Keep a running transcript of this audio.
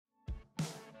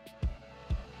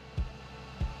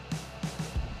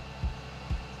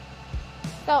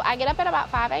So I get up at about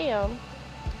 5 a.m.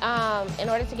 In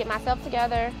order to get myself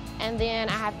together, and then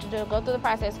I have to go through the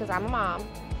process because I'm a mom.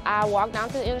 I walk down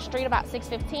to the end of the street about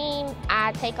 6:15.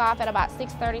 I take off at about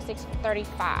 6:30,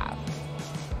 6:35.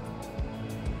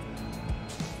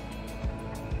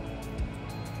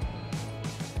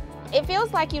 It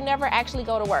feels like you never actually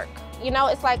go to work. You know,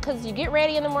 it's like, because you get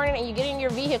ready in the morning and you get in your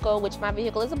vehicle, which my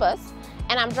vehicle is a bus,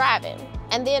 and I'm driving.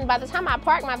 And then by the time I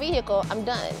park my vehicle, I'm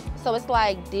done. So it's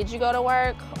like, did you go to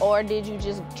work or did you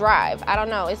just drive? I don't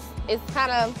know. It's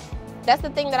kind of, that's the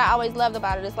thing that I always loved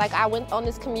about it. It's like I went on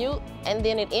this commute and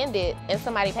then it ended and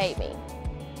somebody paid me.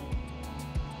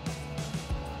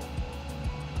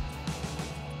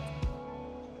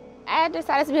 I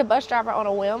decided to be a bus driver on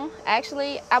a whim.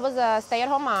 Actually, I was a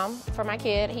stay-at-home mom for my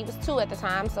kid. He was 2 at the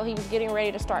time, so he was getting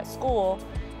ready to start school.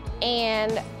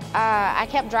 And I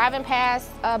kept driving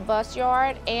past a bus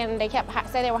yard, and they kept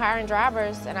saying they were hiring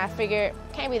drivers, and I figured,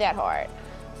 can't be that hard.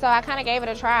 So I kind of gave it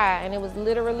a try, and it was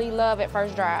literally love at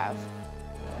first drive.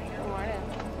 Good morning.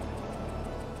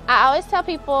 I always tell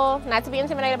people not to be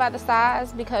intimidated by the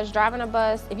size, because driving a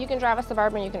bus, if you can drive a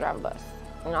Suburban, you can drive a bus,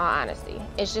 in all honesty.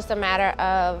 It's just a matter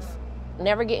of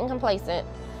never getting complacent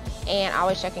and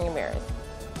always checking your mirrors.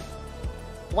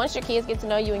 Once your kids get to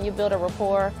know you and you build a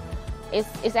rapport,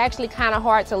 it's actually kind of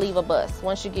hard to leave a bus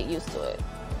once you get used to it.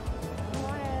 Good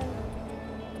morning.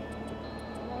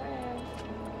 Good morning.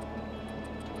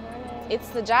 Good morning. It's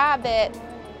the job that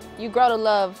you grow to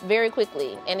love very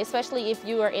quickly, and especially if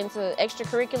you are into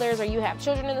extracurriculars or you have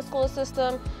children in the school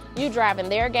system, you driving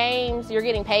their games, you're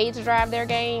getting paid to drive their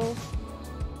games.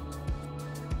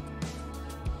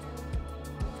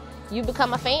 You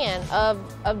become a fan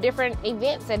of different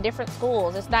events at different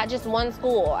schools. It's not just one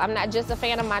school. I'm not just a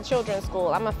fan of my children's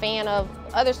school. I'm a fan of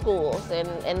other schools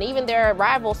and even their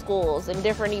rival schools and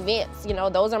different events. You know,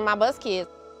 those are my bus kids.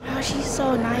 Oh, she's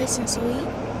so nice and sweet.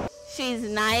 She's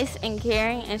nice and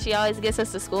caring, and she always gets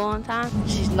us to school on time.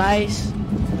 She's nice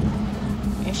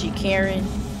and she's caring.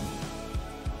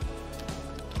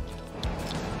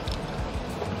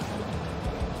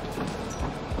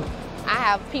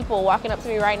 I have people walking up to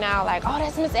me right now like, oh,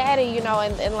 that's Miss Addie, you know,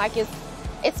 and like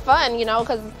it's fun, you know,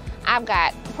 because I've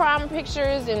got prom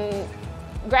pictures and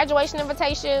graduation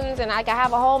invitations, and like I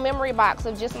have a whole memory box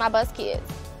of just my bus kids.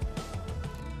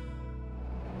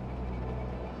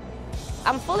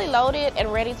 I'm fully loaded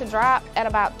and ready to drop at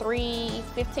about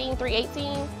 3:15,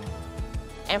 3:18,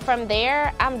 and from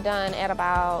there I'm done at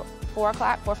about 4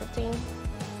 o'clock, 4:15.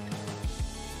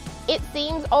 It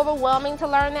seems overwhelming to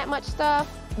learn that much stuff,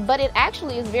 but it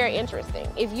actually is very interesting.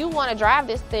 If you want to drive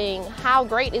this thing, how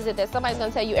great is it that somebody's going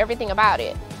to tell you everything about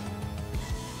it?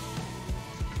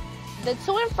 The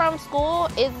to and from school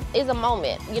is a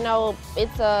moment. You know,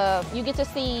 you get to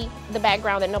see the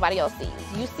background that nobody else sees.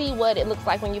 You see what it looks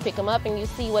like when you pick them up, and you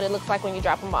see what it looks like when you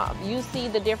drop them off. You see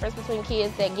the difference between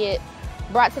kids that get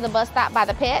brought to the bus stop by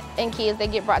the pet and kids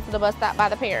that get brought to the bus stop by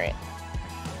the parent.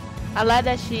 I like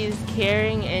that she's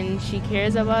caring and she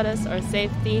cares about us, our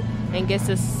safety, and gets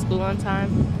us to school on time.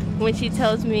 When she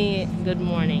tells me good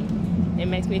morning, it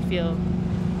makes me feel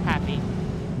happy.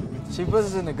 She puts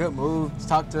us in a good mood,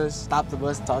 talk to us, stop the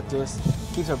bus, talk to us,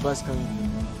 keeps our bus clean.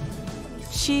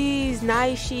 She's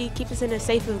nice. She keeps us in a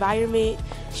safe environment.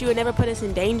 She would never put us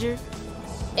in danger.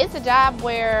 It's a job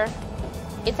where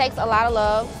it takes a lot of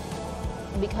love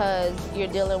because you're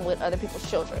dealing with other people's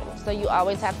children. So you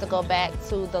always have to go back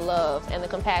to the love and the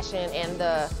compassion and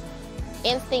the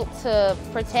instinct to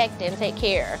protect and take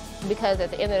care, because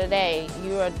at the end of the day,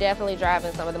 you are definitely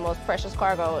driving some of the most precious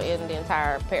cargo in the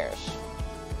entire parish.